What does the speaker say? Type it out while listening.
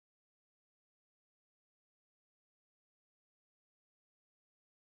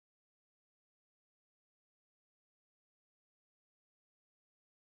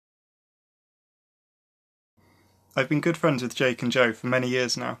I've been good friends with Jake and Joe for many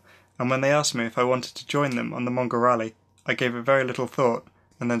years now, and when they asked me if I wanted to join them on the Mongol rally, I gave it very little thought,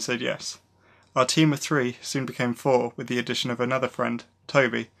 and then said yes. Our team of 3 soon became 4 with the addition of another friend,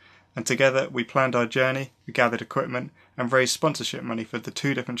 Toby, and together we planned our journey, we gathered equipment, and raised sponsorship money for the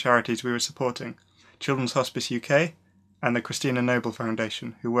 2 different charities we were supporting, Children's Hospice UK and the Christina Noble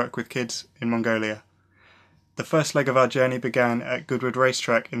Foundation, who work with kids in Mongolia. The first leg of our journey began at Goodwood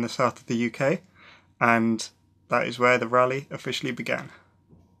Racetrack in the south of the UK, and that is where the rally officially began.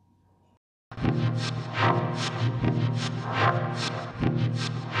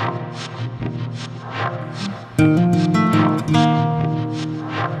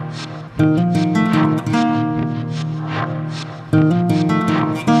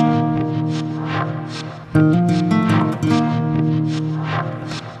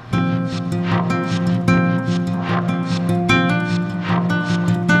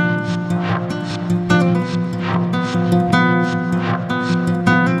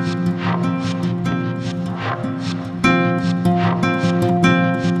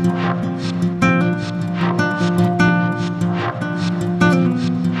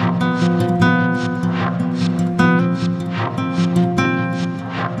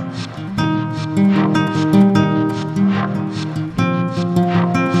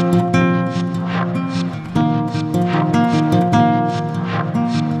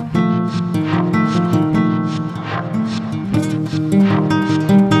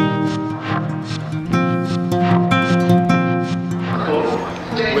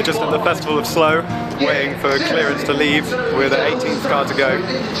 We're just at the Festival of Slow, waiting for clearance to leave. We're the 18th car to go.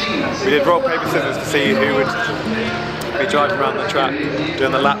 We did rock, paper, scissors to see who would be driving around the track,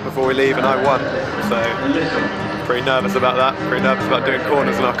 doing the lap before we leave, and I won. So, pretty nervous about that, pretty nervous about doing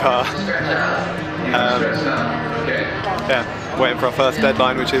corners in our car. Yeah, waiting for our first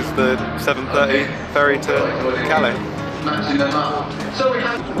deadline, which is the 7:30 ferry to Calais.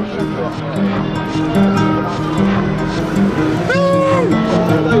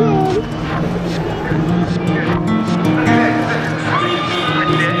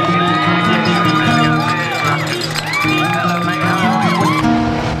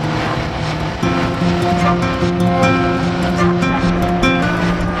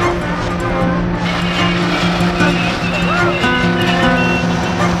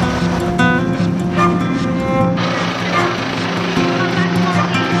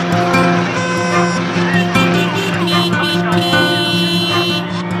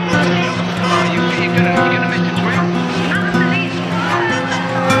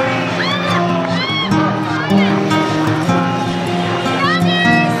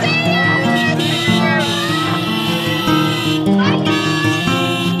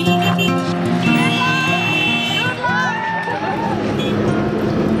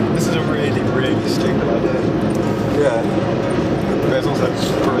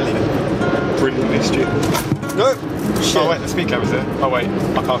 Brilliantly stupid. No! Shit. Oh wait, the speed camera's here. Oh wait,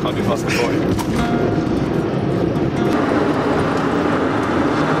 my car can't do faster than 40.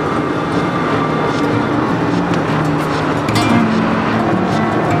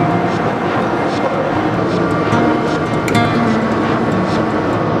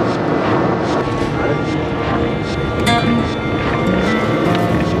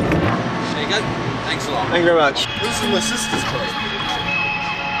 There you go. Thanks a lot. Thank you very much. This is my sister's car.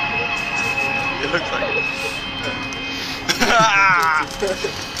 It looks like it.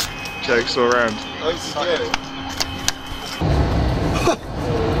 Jokes all around.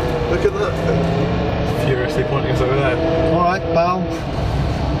 Look at that. Furiously pointing us over there. Alright, bow.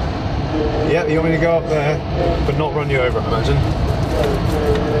 Yep, you want me to go up there, but not run you over, I imagine.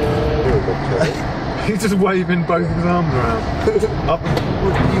 He's just waving both of his arms around. Up.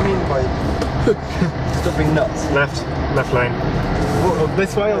 What do you mean by stop being nuts? Left lane. What,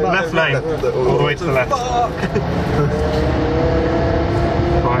 this way or that? Left lane. All the way to the left.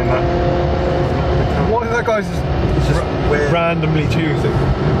 Behind that. What is that guy's just randomly choosing?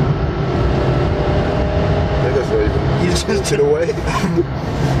 You just did away.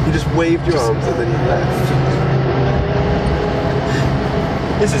 You just waved your arms and then you left.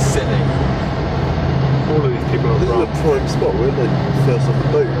 This is silly. All of these people are wrong. This is a prime spot. We're like first off the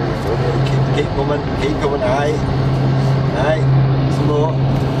boat. Keep coming, keep coming. Aye, some more.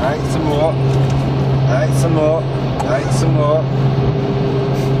 Aye, some more. Aye, some more. Aye, some more.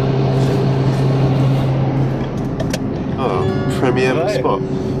 Oh, premium spot.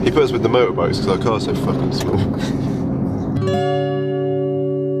 He put us with the motorboats because our car's so fucking small.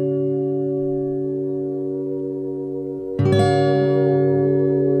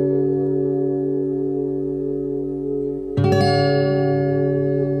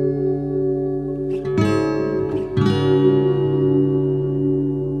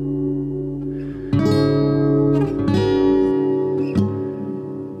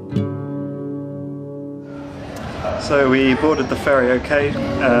 So we boarded the ferry okay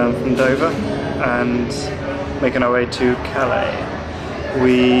from Dover and making our way to Calais.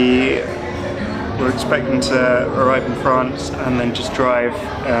 We were expecting to arrive in France and then just drive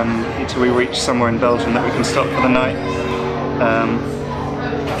until we reach somewhere in Belgium that we can stop for the night.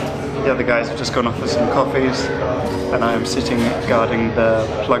 The other guys have just gone off for some coffees and I am sitting guarding the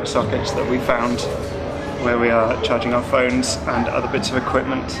plug sockets that we found where we are charging our phones and other bits of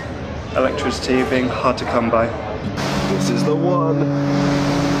equipment. Electricity being hard to come by. This is the one.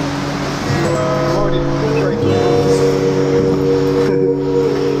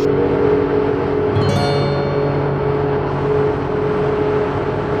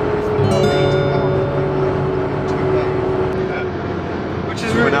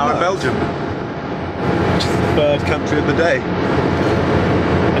 We're now in Belgium, which is the third country of the day,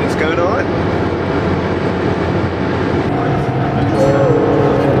 and it's going alright.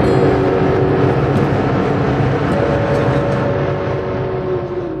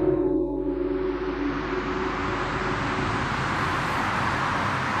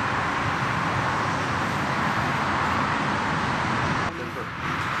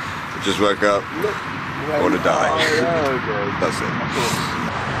 Just woke up, I want to die. That's it.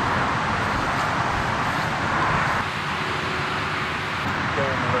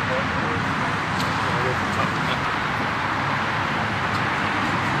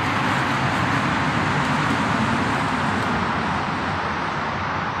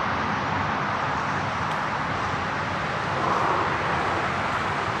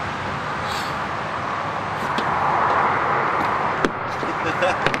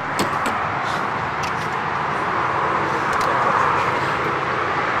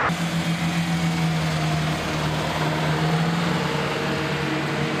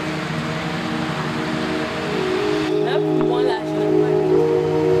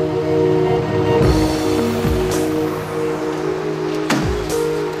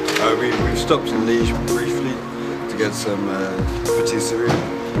 We've stopped in Liège briefly to get some patisserie.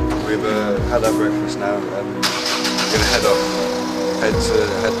 We've had our breakfast now and we're going to head to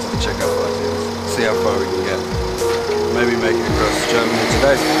the checkout party, see how far we can get. Maybe make it across Germany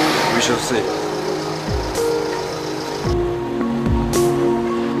today, we shall see.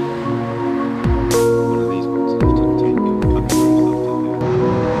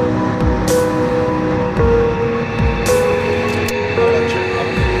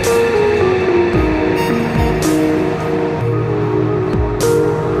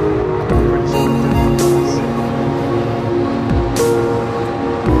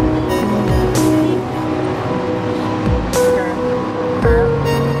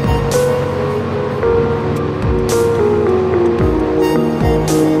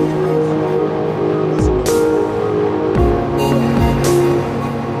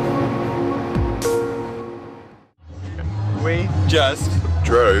 We just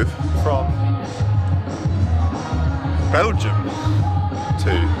Drove from Belgium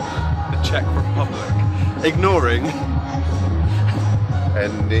to the Czech Republic, ignoring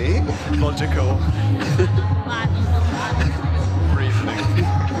any logical reasoning.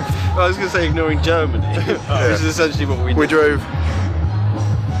 I was going to say ignoring Germany, which is essentially what we did. We drove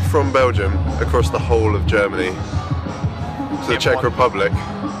from Belgium across the whole of Germany to the Czech Republic.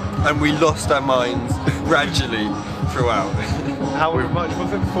 And we lost our minds gradually throughout. How much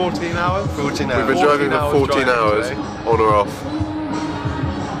was it? 14 hours? 14 hours. We've been driving for 14 hours today. on or off.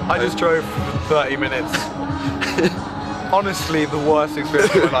 I just drove for 30 minutes. Honestly, the worst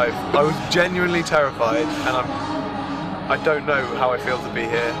experience of my life. I was genuinely terrified, and I don't know how I feel to be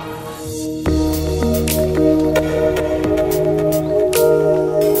here.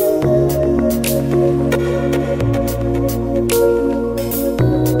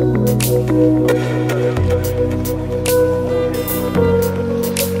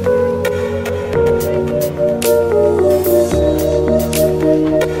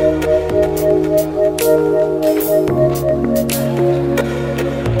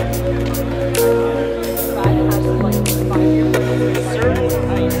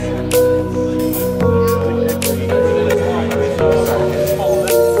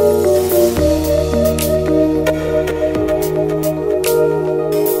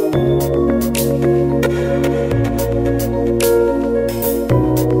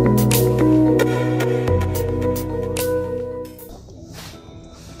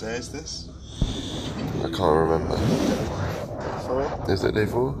 What day is this? I can't remember. Sorry? Is it day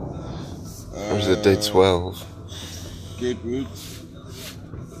 4? Or is it day 12? Cape Route,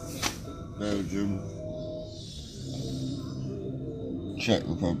 Belgium, Czech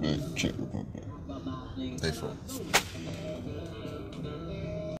Republic. Day 4.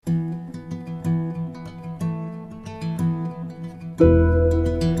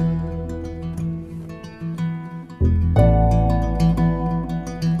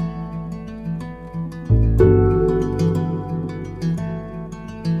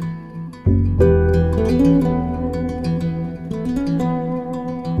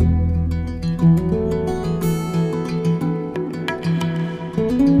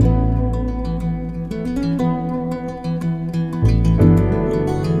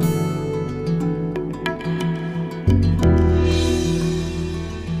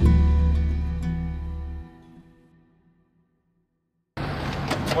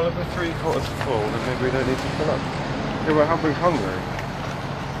 Well, if we're 3/4 full, then maybe we don't need to fill up. Yeah, well, how big's Hungary?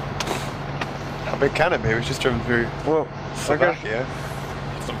 How big can it be? We've just driven through Well, Slovakia.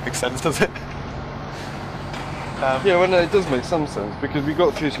 Doesn't make sense, does it? Yeah, well, no, it does make some sense because we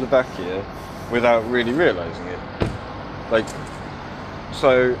got through Slovakia without really realising it. Like,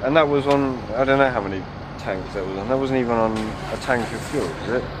 so, and that was on, I don't know how many tanks that was on. That wasn't even on a tank of fuel,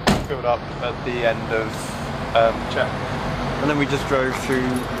 was it? Filled up at the end of Czech. And then we just drove through,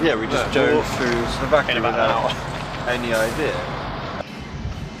 yeah, we just drove through Slovakia In about an without hour. any idea.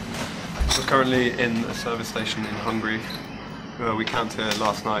 We're currently in a service station in Hungary. We camped here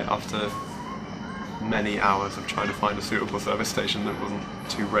last night after many hours of trying to find a suitable service station that wasn't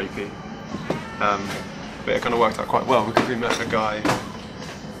too rapey. But it kind of worked out quite well because we met a guy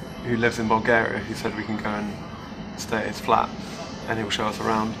who lives in Bulgaria who said we can go and stay at his flat and he'll show us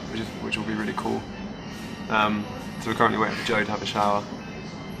around, which will be really cool. So we're currently waiting for Joe to have a shower,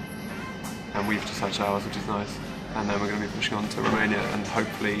 and we've just had showers, which is nice. And then we're going to be pushing on to Romania and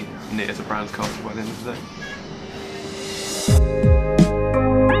hopefully near to Brands Castle by the end of the day.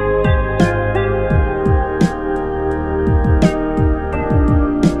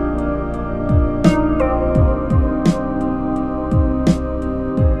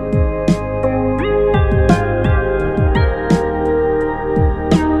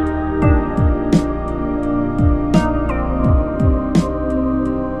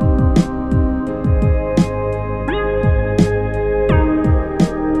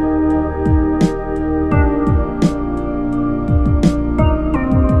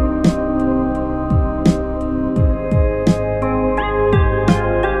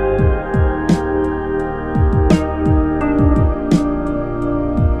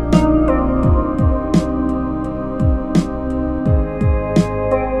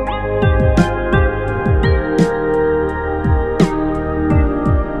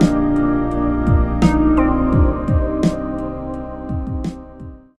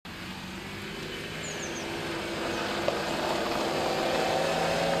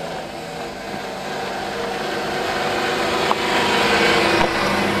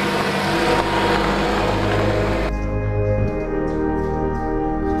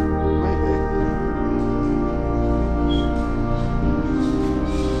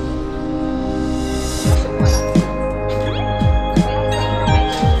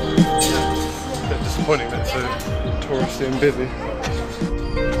 Disappointing that it's so touristy and busy.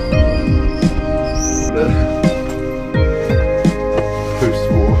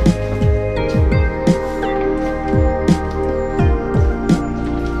 Post-war.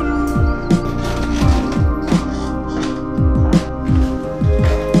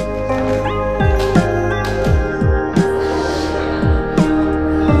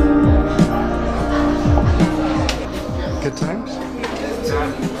 Good times?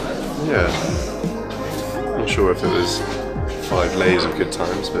 Yeah. Not sure if it was 5 lays of good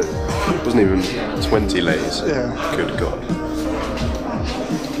times, but it wasn't even 20 lays. Yeah. Good God.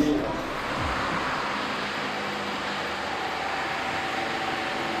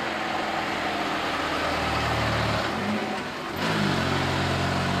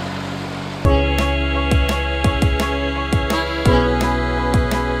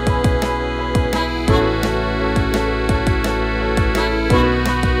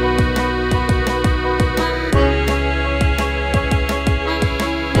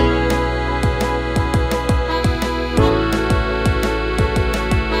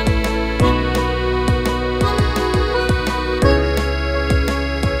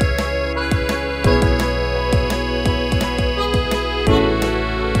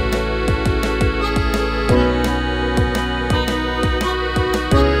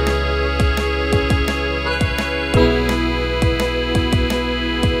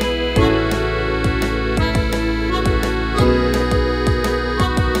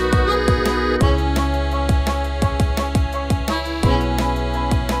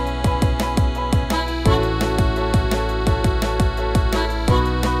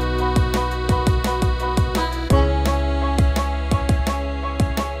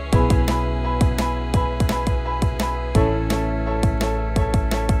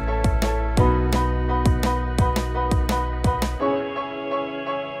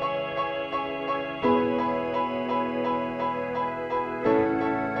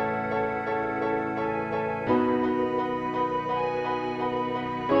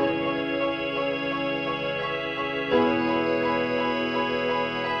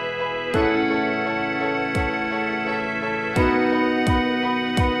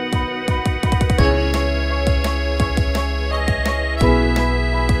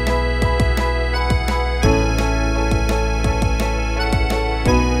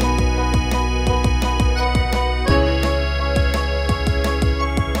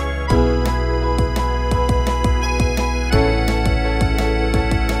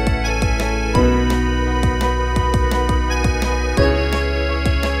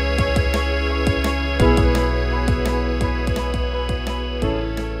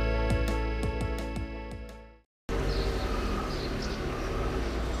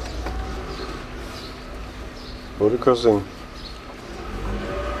 crossing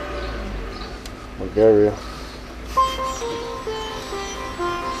Mongolia.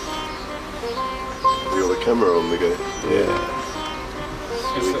 You got the camera on the go. Yeah.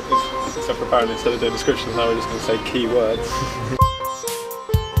 Except for apparently instead of doing descriptions now we're just going to say keywords.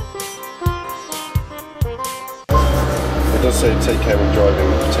 It does say take care when driving,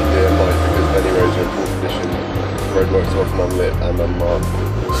 particularly at night, because many roads are in poor condition. Roadworks are often unlit and unmarked.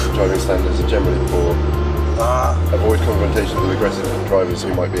 Driving standards are generally poor. Avoid confrontations with aggressive drivers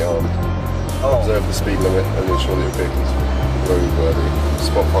who might be armed. Observe the speed limit and ensure that your vehicle is roadworthy.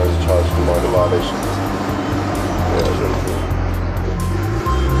 Spot fines are charged for minor violations. Yeah, that's really cool.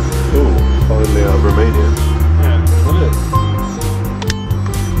 Ooh, finally out of Romania. Yeah, Look at it.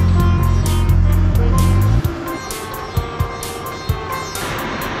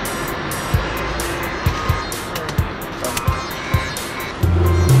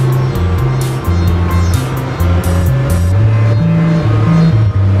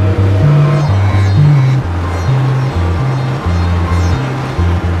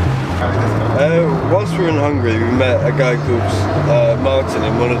 Whilst we were in Hungary, we met a guy called Martin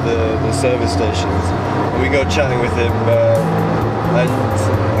in one of the service stations, and we got chatting with him, and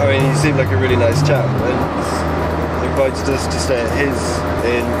I mean, he seemed like a really nice chap, and invited us to stay at his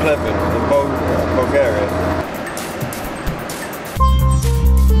in Pleven, in Bulgaria.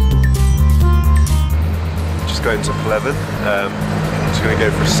 Just going to Pleven. Just going to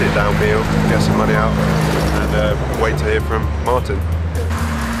go for a sit-down meal, get some money out, and wait to hear from Martin.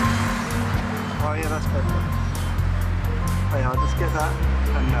 Oh yeah, that's perfect. Hey, I'll just get that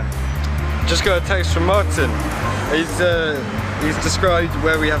and no. Just got a text from Martin. He's described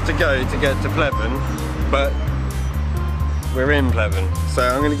where we have to go to get to Pleven, but we're in Pleven. So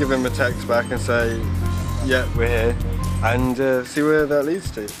I'm going to give him a text back and say, yeah, we're here, and see where that leads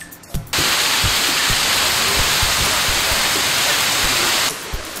to.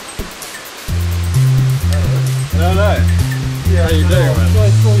 Hello. How you doing, man?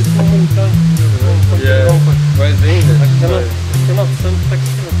 Yeah. Where's the English? I cannot send text.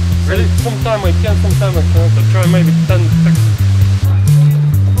 Really? Sometime I can, sometime I can't. I'll try maybe 10 texts.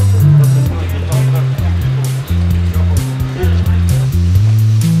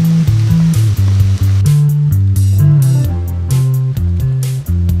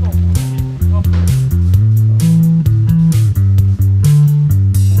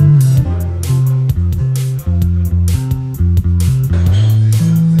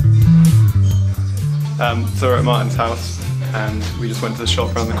 So we're at Martin's house and we just went to the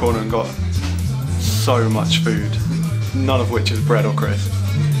shop around the corner and got so much food, none of which is bread or crisp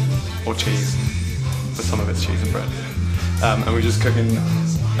or cheese, but some of it's cheese and bread. And we're just cooking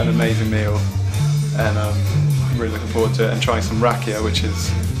an amazing meal and really looking forward to it, and trying some rakia, which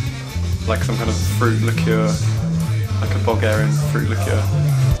is like some kind of fruit liqueur, like a Bulgarian fruit liqueur.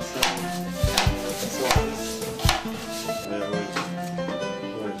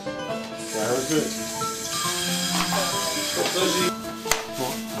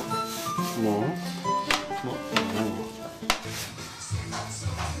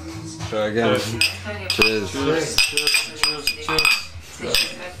 Try again. Cheers.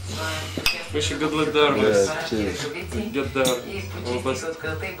 Wish you good luck there. Yeah, cheers. Get there.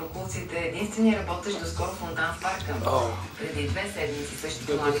 Единственият работещ доскоро фонтан в парка. Преди 2 седмици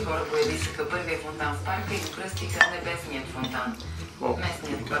същите млади хора появиха първия фонтан в парка и го кръстиха Небесният фонтан.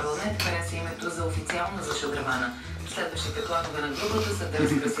 Местният парламент хареса името за официално зашадравана. Следващите планове на групата са да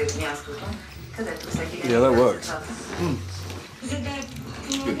разкрасят мястото, където всеки ден децата.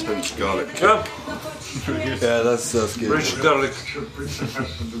 Good punch garlic. Yeah, that's good. Rich garlic.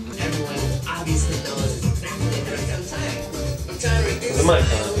 The mic.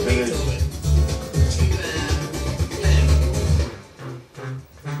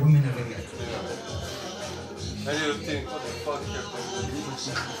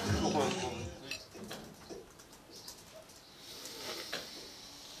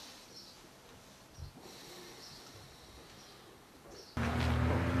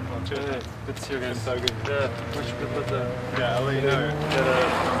 Good to see you again, so good. Yeah, wish you good luck there. Yeah, I'll let you know.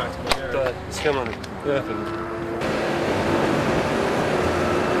 Come back to Bulgaria. It's coming. Yeah.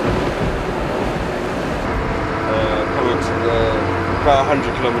 Coming to about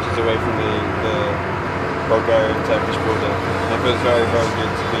 100 kilometers away from the Bulgarian-Turkish border. It feels very, very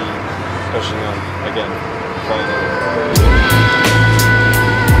good to be pushing on again, finally.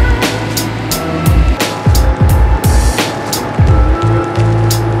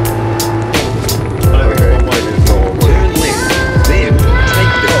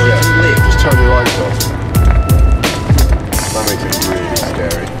 Turn your lights off. That makes it really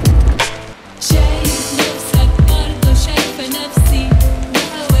scary.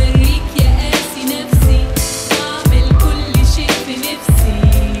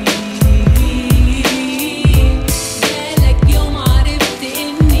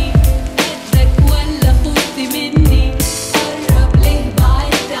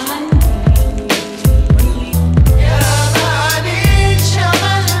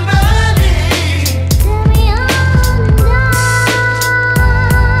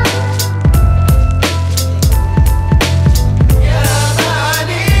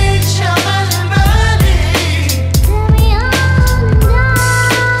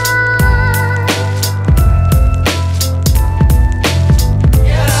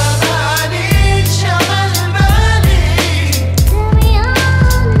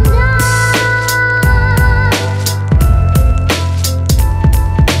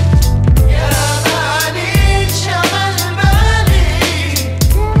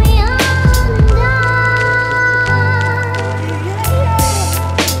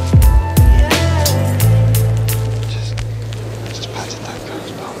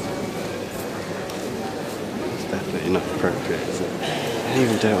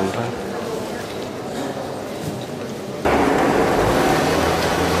 do it on plan.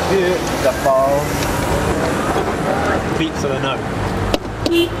 Beautiful. Beats of a no.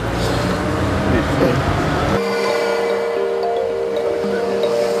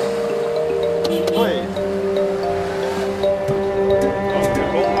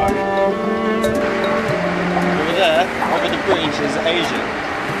 Over there, over the bridge is Asia.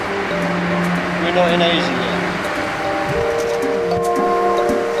 We're not in Asia yet.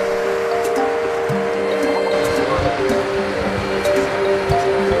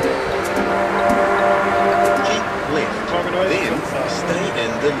 Then stay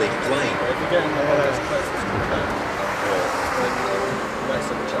in the left lane.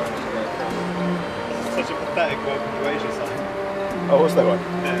 Such a pathetic welcome to Asia sign. Oh, what's that one?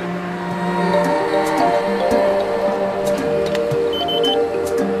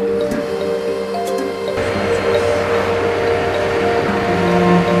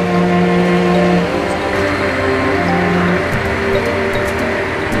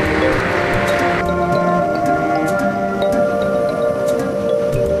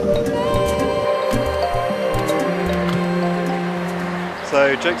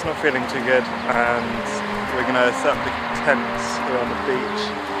 So Jake's not feeling too good and we're going to set up the tents around the beach.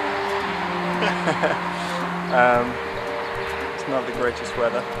 It's not the greatest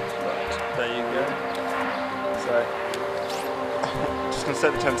weather, but there you go. So just going to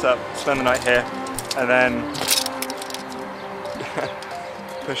set the tents up, spend the night here and then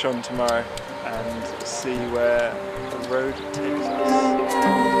push on tomorrow and see where the road takes us.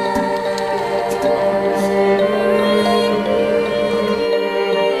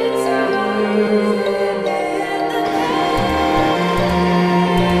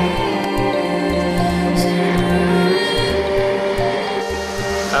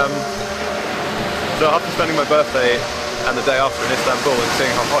 So after spending my birthday and the day after in Istanbul and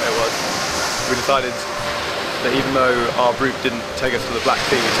seeing how hot it was, we decided that even though our route didn't take us to the Black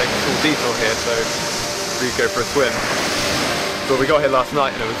Sea, we'd take a full detour here so we'd go for a swim. But we got here last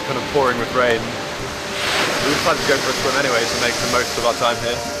night and it was kind of pouring with rain. We decided to go for a swim anyway to make the most of our time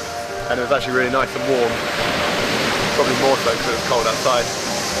here. And it was actually really nice and warm, probably more so because it was cold outside.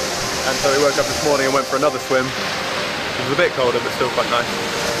 And so we woke up this morning and went for another swim. It was a bit colder but still quite nice.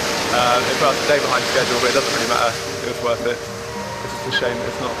 It put us a day behind schedule, but it doesn't really matter. It was worth it. It's just a shame that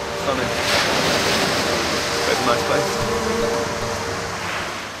it's not sunny. But it's a nice place.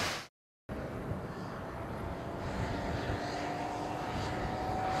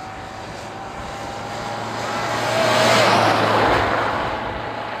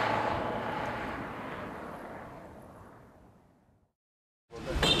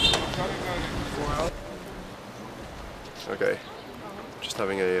 Okay, just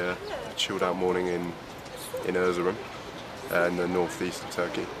having a chilled out morning in Erzurum, in the northeast of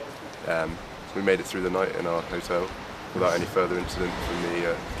Turkey. We made it through the night in our hotel without any further incident from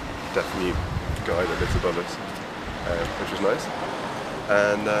the deaf-mute guy that lives above us, which was nice.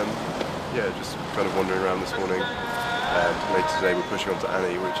 And yeah, just kind of wandering around this morning. Later today we're pushing on to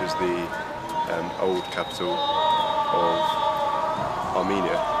Ani, which is the old capital of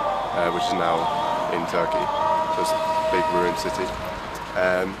Armenia, which is now in Turkey. So it's a big ruined city.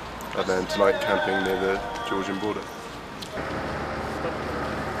 And then tonight camping near the Georgian border.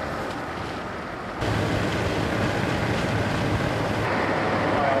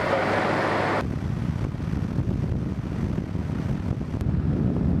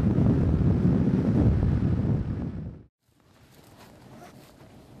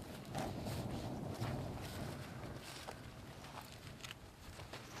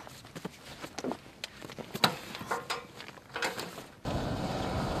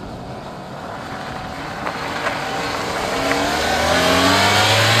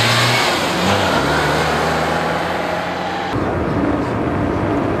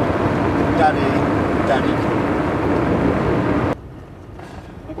 Daddy.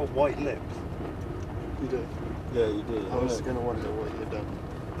 I've got white lips. You do? Yeah, you do. I was going to wonder what you'd done,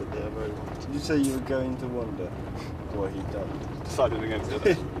 but they're very white. Did you say you were going to wonder what he'd done? Decided against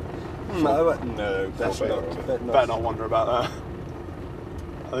it. No, Better not wonder about that.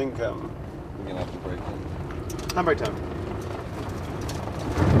 I think we're going to have to break in. handbrake time.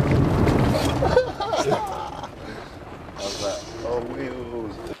 How's that? Oh,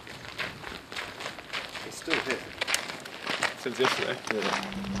 wheels! It's still here. Since yesterday. Yeah.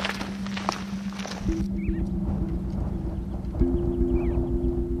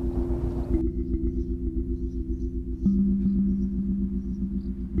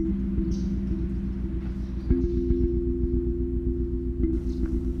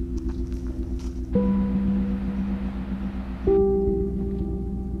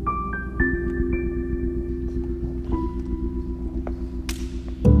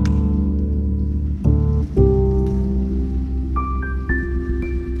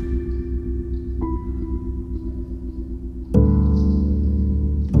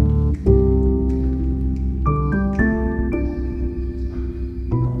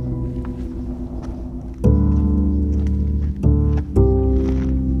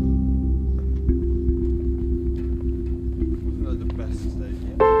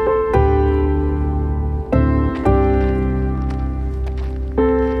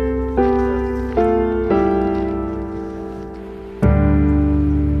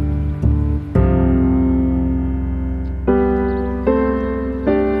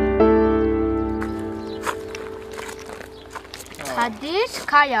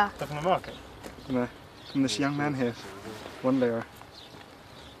 Kaya. From the market? From this young man here. 1 lira.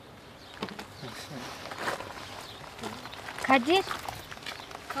 Kadir?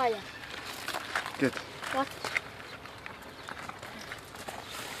 Kaya. Good. What?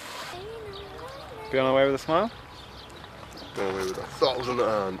 Be on our way with a smile? Go away with 1,000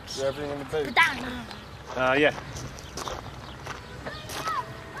 ants. Is everything in the boat? Yeah.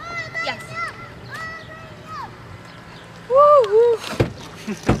 Yes. Woo-hoo!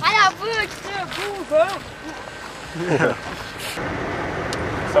 I have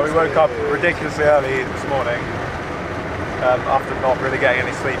So we woke up ridiculously early this morning after not really getting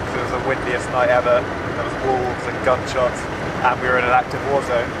any sleep because it was the windiest night ever. There was wolves and gunshots and we were in an active war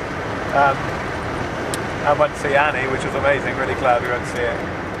zone. I went to see Annie, which was amazing, really glad we went to see it.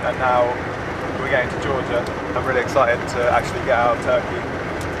 And now we're getting to Georgia. I'm really excited to actually get out of Turkey,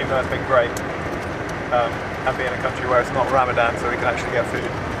 even though it's been great. And be in a country where it's not Ramadan, so we can actually get food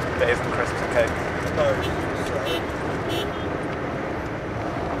that isn't crisps and cakes.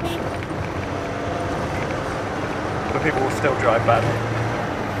 But people will still drive badly.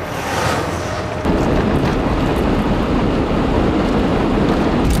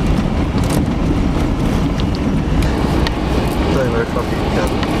 Don't know fucking can.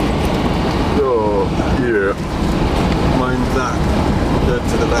 Oh, yeah. Mind that. Go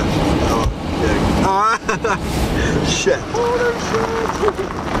to the left. Oh, yeah. Ah! Shit. Oh, no shit.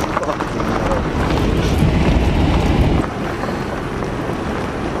 Fucking hell.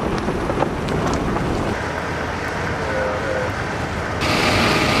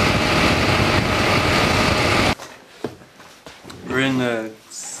 We're in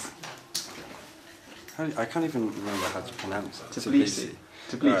I can't even remember how to pronounce it. Tbilisi.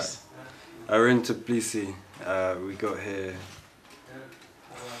 Tbilisi. We're in Tbilisi. We got here.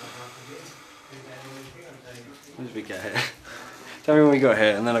 When did we get here? Tell me when we got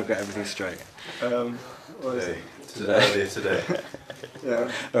here, and then I've got everything straight. What is it? Earlier today.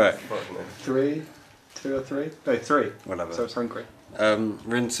 Yeah. Alright. 3? 2 or 3? No, 3. Whatever. So I was hungry.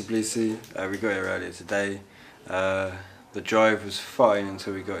 We're in Tbilisi. We got here earlier today. The drive was fine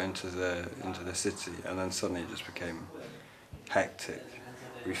until we got into the city, and then suddenly it just became hectic.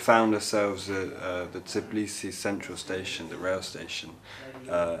 We found ourselves at the Tbilisi Central Station, the rail station.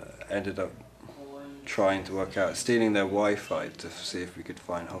 Ended up trying to work out, stealing their Wi-Fi to see if we could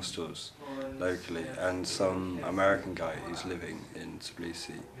find hostels locally, and some American guy who's living in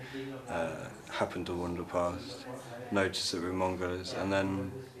Tbilisi happened to wander past, noticed that we were Mongols, and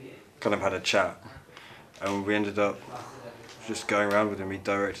then kind of had a chat, and we ended up just going around with him. He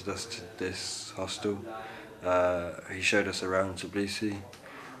directed us to this hostel. He showed us around Tbilisi.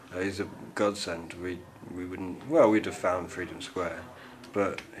 He's a godsend. We'd have found Freedom Square,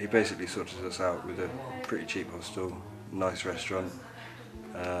 but he basically sorted us out with a pretty cheap hostel, nice restaurant,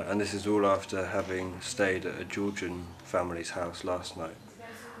 and this is all after having stayed at a Georgian family's house last night,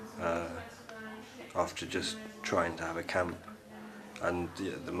 after just trying to have a camp, and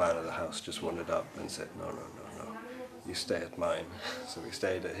the man of the house just wandered up and said, no, you stay at mine. So we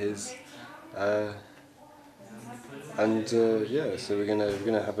stayed at his, so we're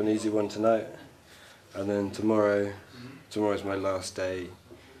gonna have an easy one tonight, and then tomorrow's my last day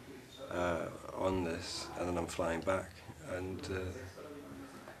on this, and then I'm flying back, and the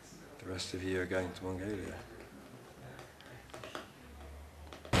rest of you are going to Mongolia.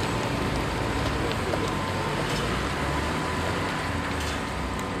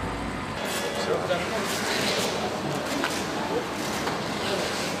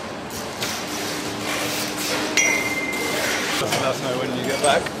 Let us know when you get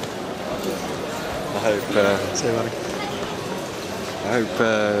back. I hope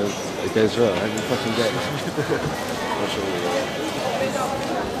it goes well. I hope you fucking get it.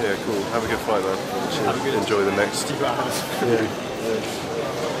 Yeah, cool. Have a good flight, man. Enjoy the next 2 hours.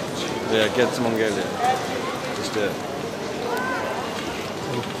 Yeah, get to Mongolia. Just do it.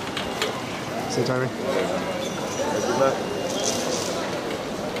 See you, Tony. Good luck.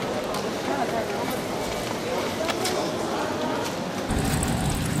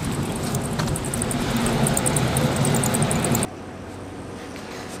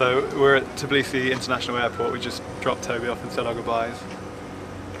 So we're at Tbilisi International Airport. We just dropped Toby off and said our goodbyes.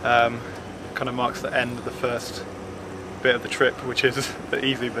 Kind of marks the end of the first bit of the trip, which is the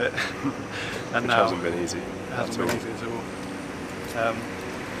easy bit. And now hasn't been easy. It hasn't been easy at all.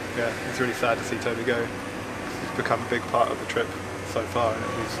 Yeah, it's really sad to see Toby go. He's become a big part of the trip so far, and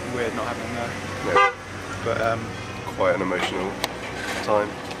it was weird not having him there. Yeah. But Quite an emotional time.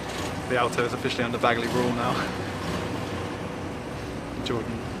 the Alto is officially under Bagley rule now.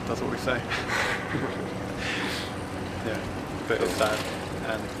 Jordan does what we say. Yeah, but it's sad.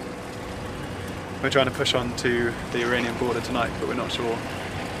 and we're trying to push on to the Iranian border tonight, but we're not sure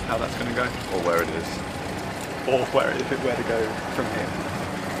how that's going to go. Or where it is. Or where to go from here.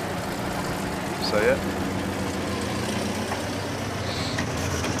 So yeah.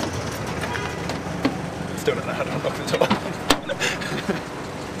 Still don't know how to unlock the door.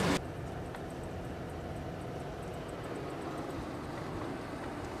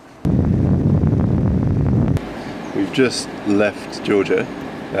 We've just left Georgia.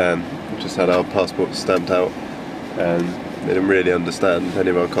 We've just had our passports stamped out, and they didn't really understand any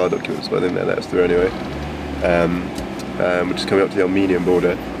of our car documents, but I think they let us through anyway. We're just coming up to the Armenian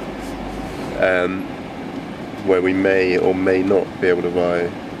border, where we may or may not be able to buy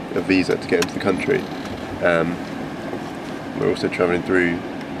a visa to get into the country. We're also travelling through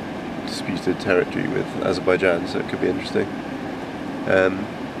disputed territory with Azerbaijan, so it could be interesting.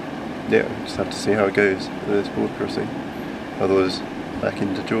 Yeah, just have to see how it goes with this border crossing. Otherwise, back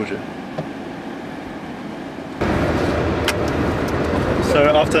into Georgia. So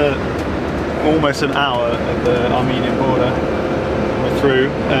after almost an hour at the Armenian border, we're through,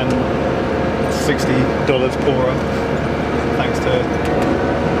 and $60 poorer, thanks to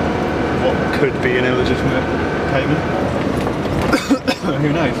what could be an illegitimate payment.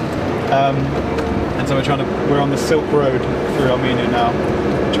 Who knows? And so we're on the Silk Road through Armenia now,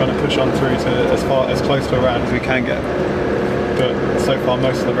 trying to push on through to as close to Iran as we can get. But so far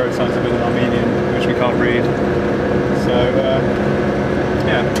most of the road signs have been in Armenian, which we can't read. So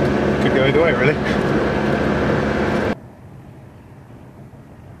yeah, could go either way really.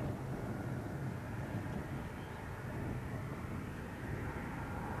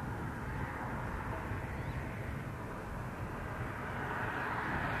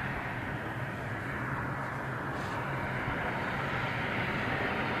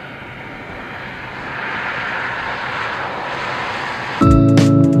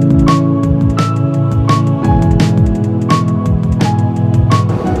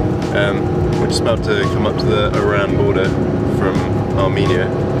 We're just about to come up to the Iran border from Armenia.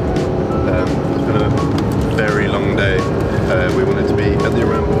 It's been a very long day. We wanted to be at the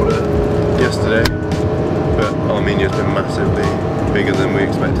Iran border yesterday, but Armenia's been massively bigger than we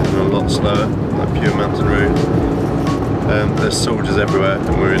expected and a lot slower, like pure mountain roads. There's soldiers everywhere,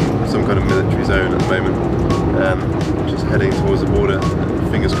 and we're in some kind of military zone at the moment. Just heading towards the border.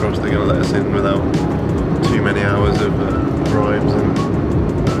 Fingers crossed they're going to let us in without too many hours of bribes and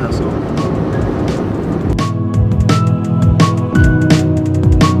hassle.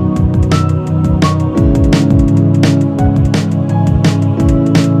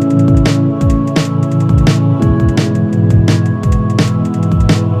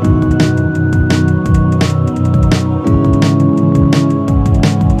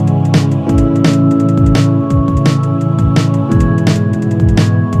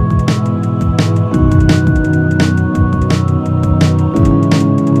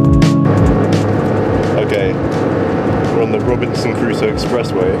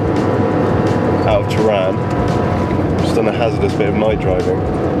 Expressway out of Tehran, just on a hazardous bit of night driving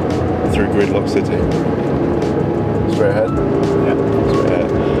through Gridlock City. Straight ahead? Yeah. Straight ahead.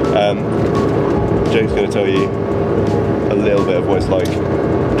 Jake's going to tell you a little bit of what it's like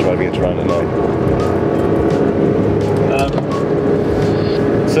driving in Tehran at night.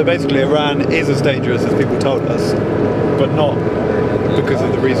 So basically Iran is as dangerous as people told us, but not because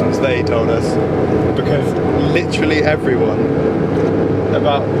of the reasons they told us, because literally everyone,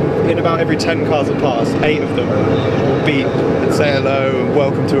 in about every 10 cars that pass, 8 of them will beep and say hello and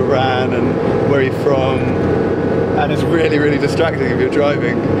welcome to Iran and where are you from, and it's really, really distracting if you're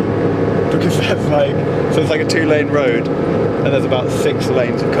driving, because it's like a 2-lane road and there's about 6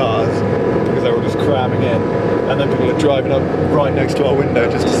 lanes of cars because they're all just cramming in, and then people are driving up right next to our window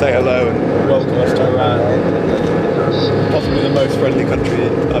just to say hello and welcome us to Iran. Possibly the most friendly country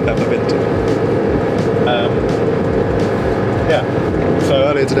I've ever been to. Yeah. So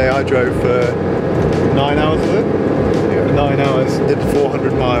earlier today I drove for 9 hours, was it? Yeah. 9 hours, did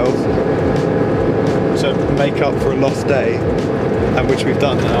 400 miles to make up for a lost day, and which we've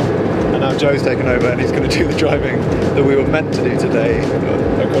done now. And now Joe's taken over and he's going to do the driving that we were meant to do today,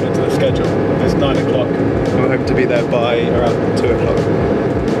 according to the schedule. It's 9 o'clock and we're hoping to be there by around 2 o'clock.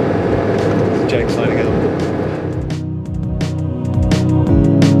 Jake signing out.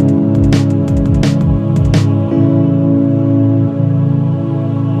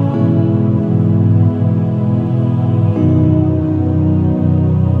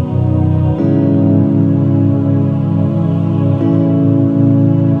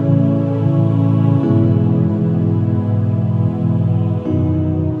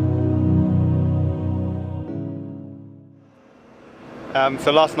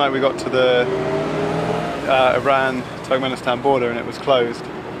 So last night we got to the Iran-Turkmenistan border and it was closed.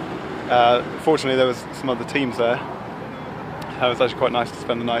 Fortunately there was some other teams there. It was actually quite nice to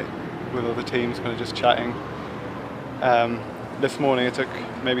spend the night with other teams, kind of just chatting. This morning it took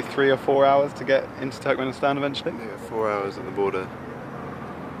maybe 3 or 4 hours to get into Turkmenistan eventually. Yeah, 4 hours at the border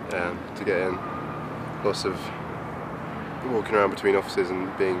to get in. Lots of walking around between offices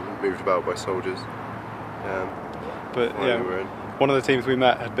and being moved about by soldiers. But yeah, one of the teams we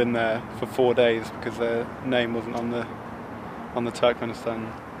met had been there for 4 days because their name wasn't on the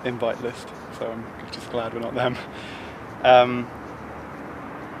Turkmenistan invite list, so I'm just glad we're not them.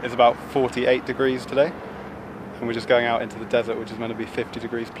 It's about 48 degrees today, and we're just going out into the desert, which is meant to be 50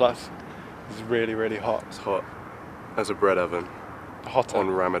 degrees plus. It's really, really hot. It's hot as a bread oven. Hotter. On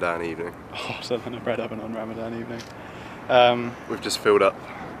Ramadan evening. Hotter than a bread oven on Ramadan evening. We've just filled up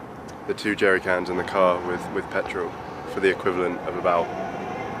the 2 jerry cans in the car with petrol for the equivalent of about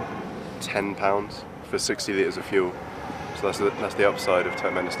 £10 for 60 litres of fuel. So that's the upside of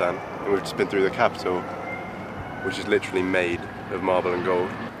Turkmenistan. And we've just been through the capital, which is literally made of marble and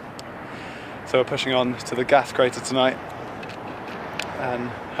gold. So we're pushing on to the gas crater tonight, and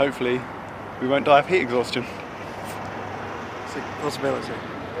hopefully we won't die of heat exhaustion. It's a possibility.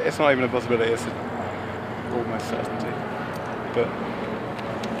 It's not even a possibility, it's almost certainty. But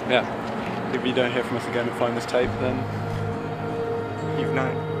yeah, if you don't hear from us again and find this tape, then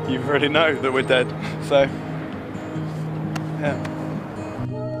you already know that we're dead. So yeah.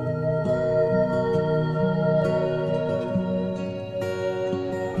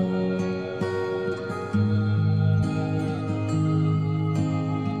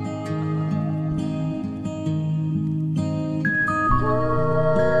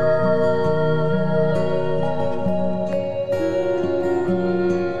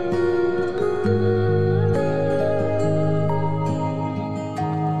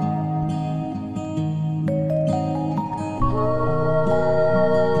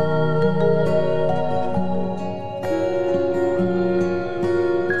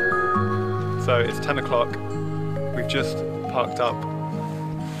 So it's 10 o'clock, we've just parked up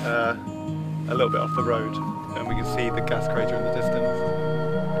a little bit off the road and we can see the gas crater in the distance.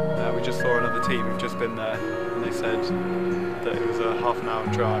 We just saw another team who've just been there and they said that it was a half-an-hour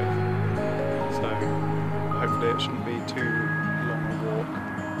drive, so hopefully it shouldn't be too long a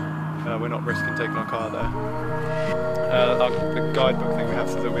walk. We're not risking taking our car there. The guidebook thing we have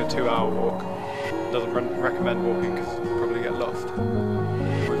says it'll be a 2-hour walk. It doesn't recommend walking because you'll probably get lost.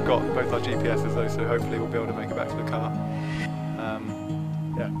 We've got both our GPSs though, so hopefully we'll be able to make it back to the car.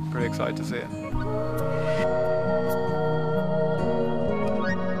 Yeah, pretty excited to see it.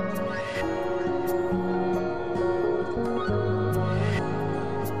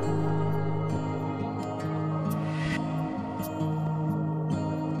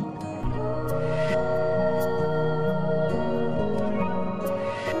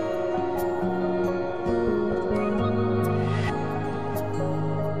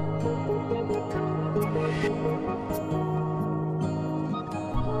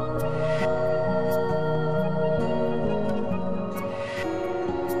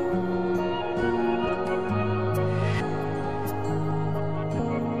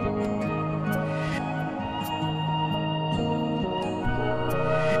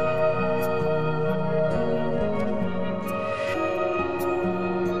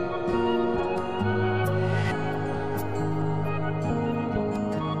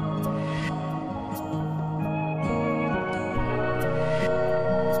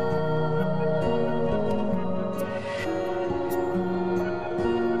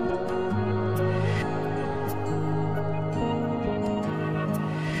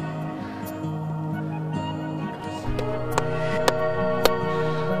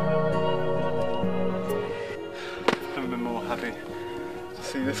 Happy to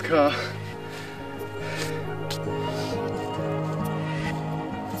see this car.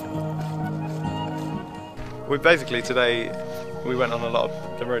 We basically today we went on a lot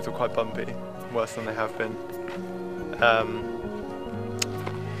of the roads were quite bumpy, worse than they have been.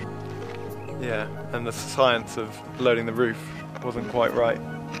 Yeah, and the science of loading the roof wasn't quite right,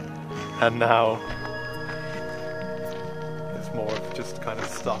 and now it's more of just kind of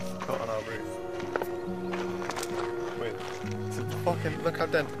stuff put on our roof. Fucking look how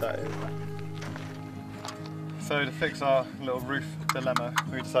dented that is. So to fix our little roof dilemma,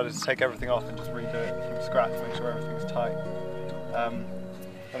 we decided to take everything off and just redo it from scratch, make sure everything's tight. I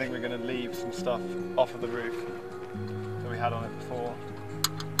think we're going to leave some stuff off of the roof that we had on it before.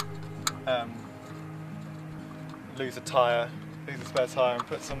 Lose a tyre, lose a spare tyre, and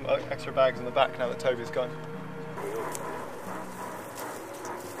put some extra bags in the back now that Toby's gone.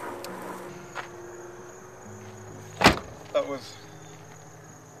 was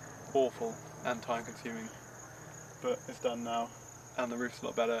awful and time consuming, but it's done now, and the roof's a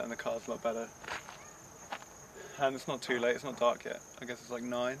lot better and the car's a lot better, and it's not too late, it's not dark yet. I guess it's like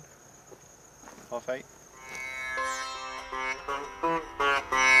 9, half 8.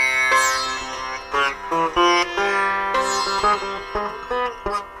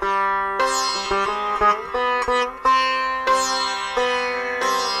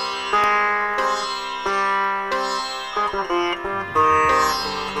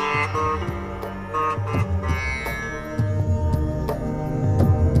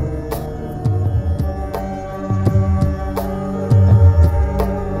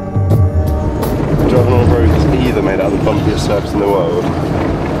 Driving on a road that's either made out of the bumpiest surface in the world,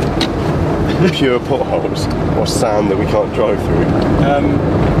 pure potholes, or sand that we can't drive through.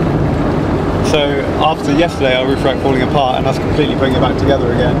 So after yesterday our roof rack falling apart and us completely putting it back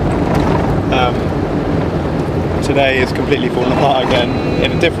together again, today it's completely fallen apart again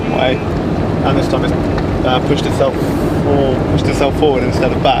in a different way, and this time it's pushed itself forward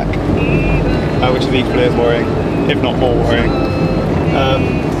instead of back, which is equally as worrying, if not more worrying.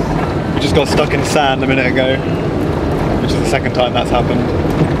 We just got stuck in sand a minute ago, which is the second time that's happened.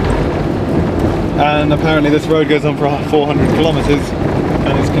 And apparently this road goes on for 400 kilometres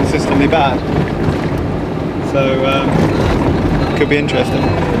and it's consistently bad. So could be interesting.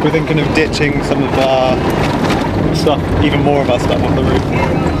 We're thinking of ditching some of our stuff, even more of our stuff off the roof,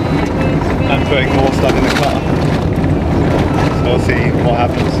 and putting more stuff in the car. So we'll see what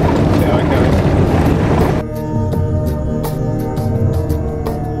happens, see how it goes.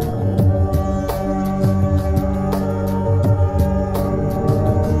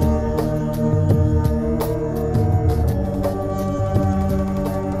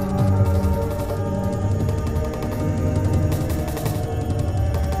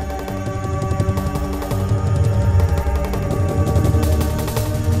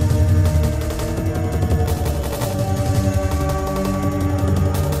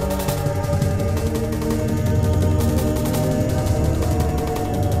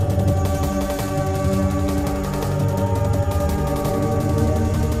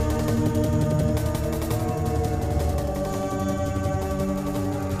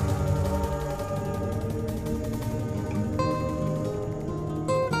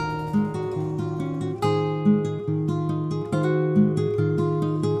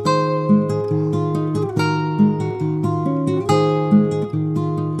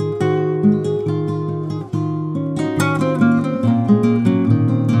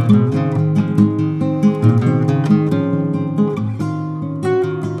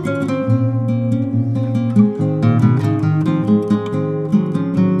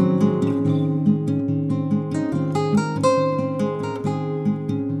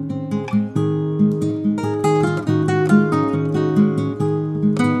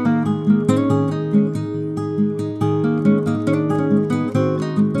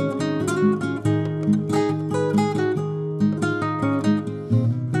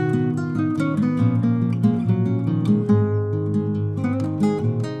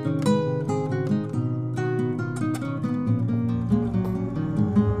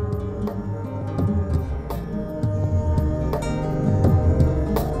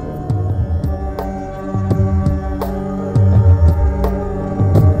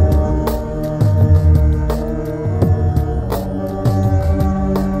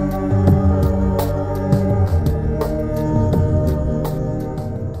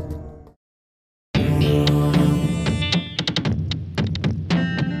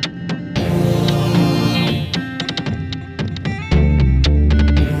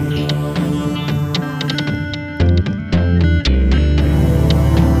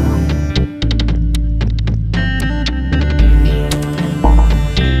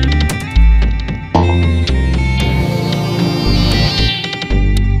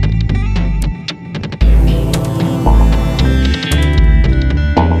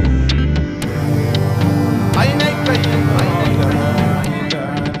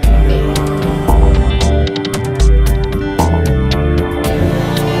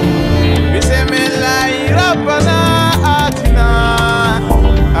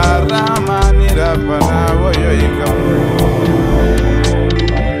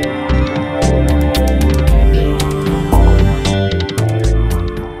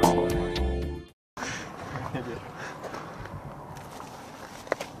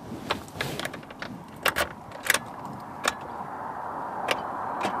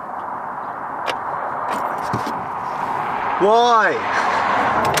 Why?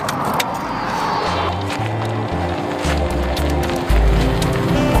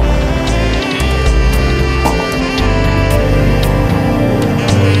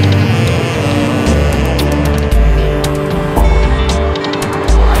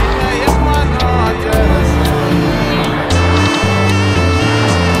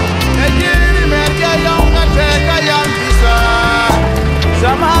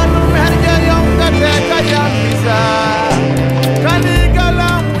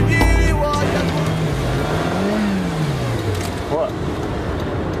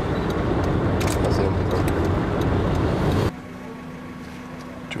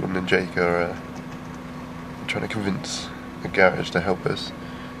 Jake are trying to convince a garage to help us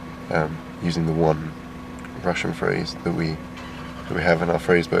using the one Russian phrase that we have in our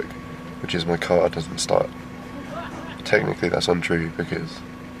phrase book, which is "my car doesn't start." Technically that's untrue because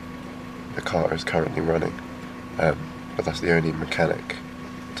the car is currently running, but that's the only mechanic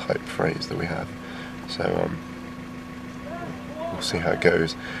type phrase that we have. So we'll see how it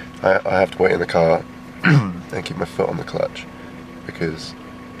goes. I have to wait in the car and keep my foot on the clutch, because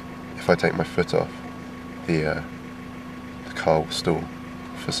if I take my foot off, the car will stall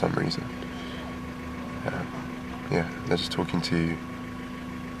for some reason. Yeah, they're just talking to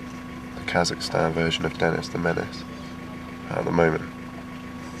the Kazakhstan version of Dennis the Menace at the moment.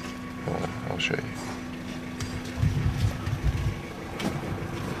 I'll show you.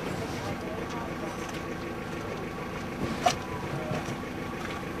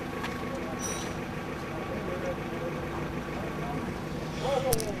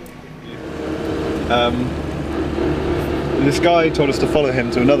 This guy told us to follow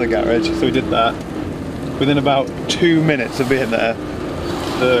him to another garage, so we did that. Within about 2 minutes of being there,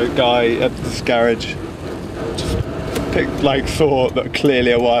 the guy at this garage just thought that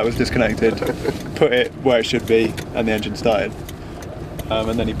clearly a wire was disconnected, put it where it should be, and the engine started.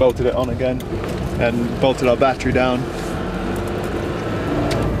 And then he bolted it on again, and bolted our battery down,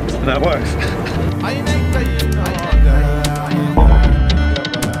 and that works.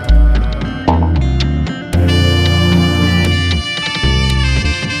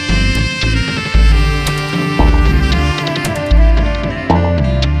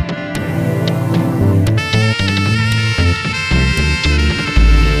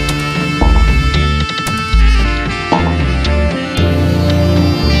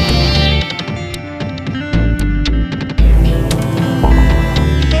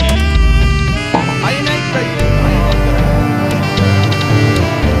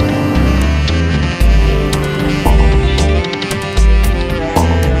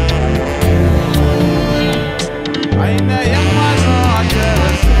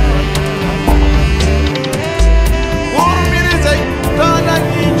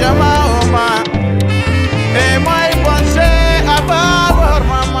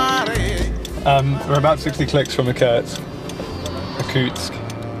 We're about 60 clicks from Irkutsk,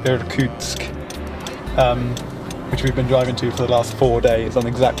 which we've been driving to for the last 4 days on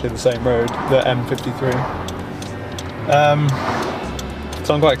exactly the same road, the M53.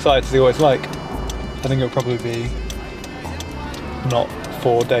 So I'm quite excited to see what it's like. I think it'll probably be not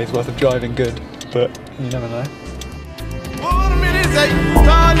 4 days worth of driving good, but you never know.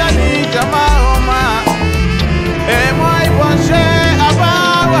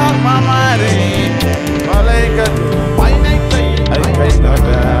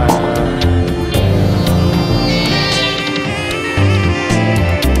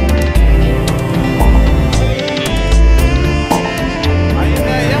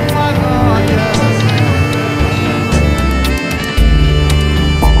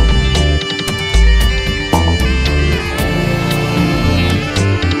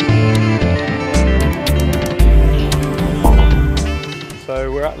 So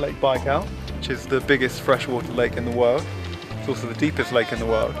we're at Lake Baikal, which is the biggest freshwater lake in the world. It's also the deepest lake in the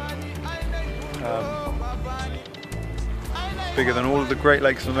world. It's bigger than all of the Great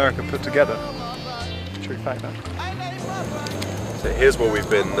Lakes of America put together. True fact, that. So here's what we've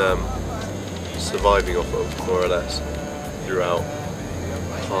been surviving off of, more or less, throughout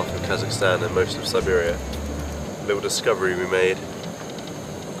half of Kazakhstan and most of Siberia. A little discovery we made,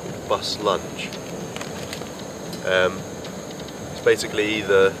 bus lunch. It's basically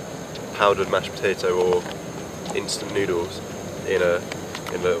either powdered mashed potato or instant noodles in a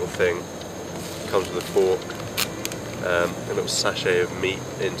little thing. Comes with a fork, a little sachet of meat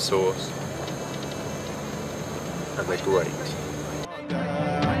in sauce, and they're great.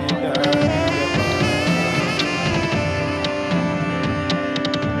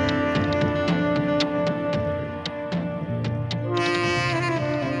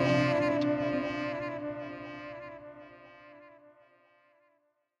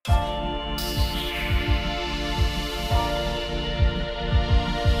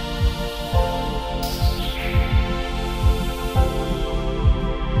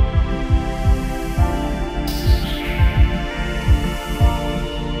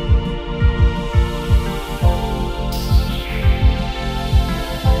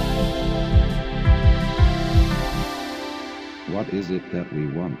 What is it that we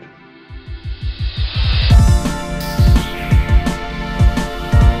want?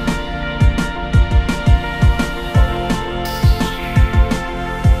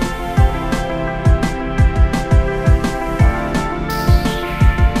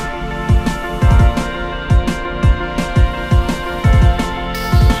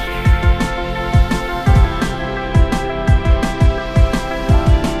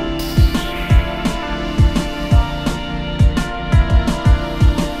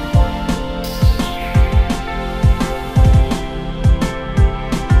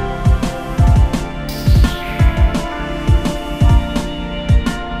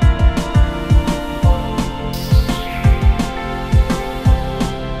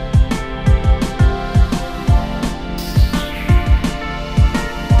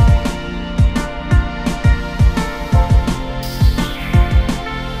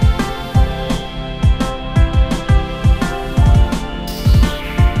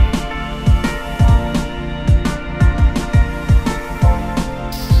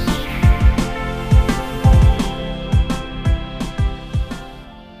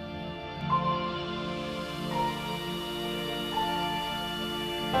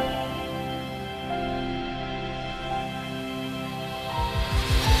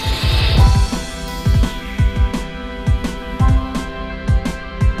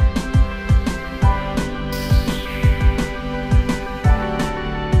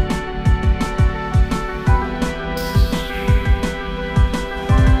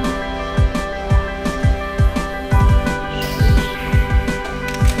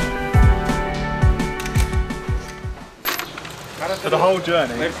 the whole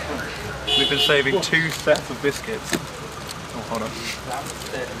journey, we've been saving 2 sets of biscuits. Oh, hold on.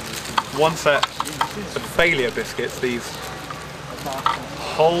 One set of failure biscuits, these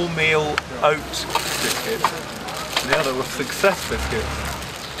wholemeal oat biscuits, and the other was success biscuits.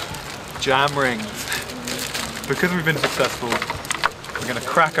 Jam rings. Because we've been successful, we're going to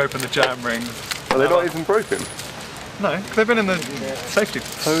crack open the jam rings. Are they not even broken? No, because they've been in the safety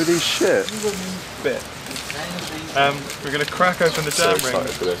Holy shit. bit. We're going to crack open the jam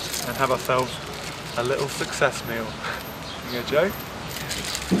rings and have ourselves a little success meal. You go, Joe?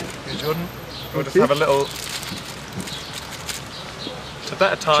 You go, Jordan? We'll just have a little... to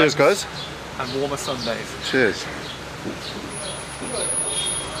better times. Cheers, guys. And warmer Sundays. Cheers.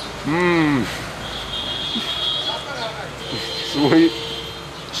 Mmm. Sweet,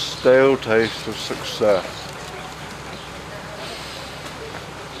 stale taste of success.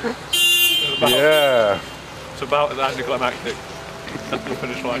 Yeah. It's about as anticlimactic as the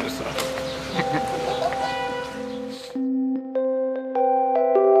finish line is.